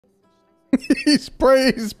He's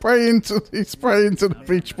praying into the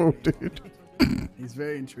beach ball, dude. He's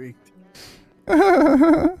very intrigued.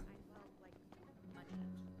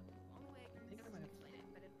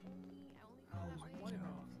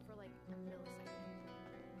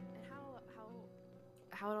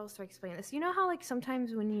 How else do I explain this? You know how like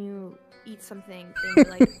sometimes when you eat something, then you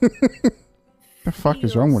like The fuck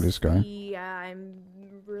is wrong with this guy? I'm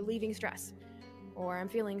relieving stress, or I'm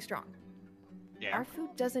feeling strong. Yeah. Our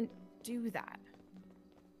food doesn't do that.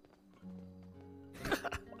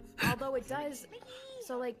 Although it does.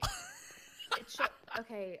 So like,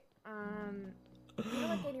 okay. You know,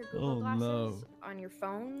 like in your Google Glasses on your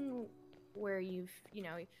phone, where you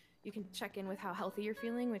can check in with how healthy you're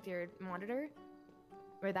feeling with your monitor.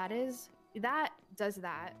 Where that does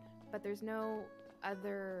that, but there's no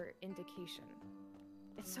other indication.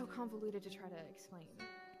 It's so convoluted to try to explain.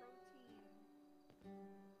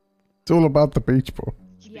 It's all about the beach ball.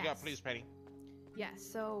 Speak up, please, Penny. Yes,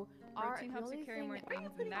 so protein helps you carry more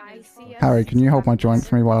things than that. Harry, can you hold my joint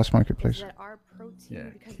for me while I smoke it, please? That our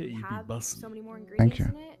protein, because we you have be busting. so many more ingredients in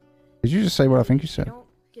it. Did you just say what I think you said? You don't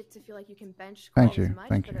get to feel like you can bench quite as much,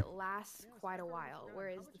 but it lasts quite a while.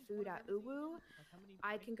 Whereas the food at Uwu,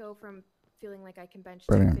 I can go from feeling like I can bench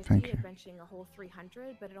 250 to benching a whole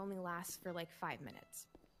 300, but it only lasts for like 5 minutes.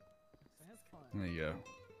 There you go.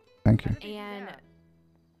 Thank you. And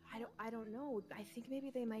I don't know. I think maybe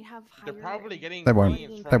they might have higher. They're probably getting They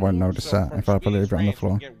won't notice that if I leave it on the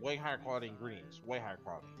floor. Get way higher quality ingredients. Way higher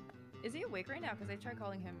quality. Is he awake right now? Because I tried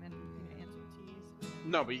calling him and he didn't answer.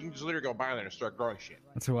 No, but you can just literally go buy there and start growing shit.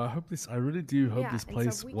 So I really do hope this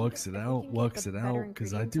place works it out,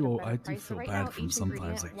 because I do feel bad for him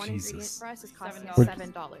sometimes. Like Jesus.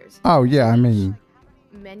 $7. Oh yeah, I mean.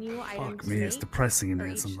 Menu Fuck me, it's depressing in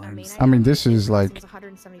there sometimes. I mean, this is like.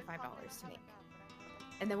 $175 to make.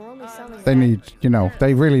 And then we're only selling. They need,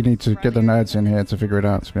 they really need to get the nerds in here to figure it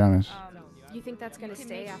out. To be honest. You think that's gonna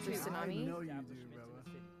stay after tsunami?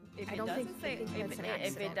 If it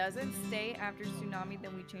doesn't stay after tsunami,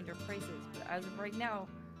 then we change our prices. But as of right now,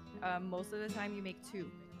 most of the time you make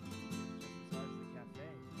 2.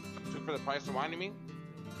 2 for the price of wine, you mean?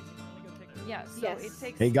 Yeah. So it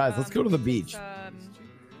takes. Hey guys, let's go to the beach.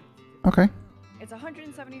 Okay. It's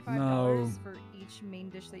 $175 for each main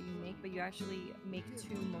dish that you make, but you actually make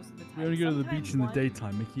 2 most of the time. We only go to the beach in the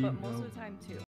daytime, Mickey. But most of the time 2.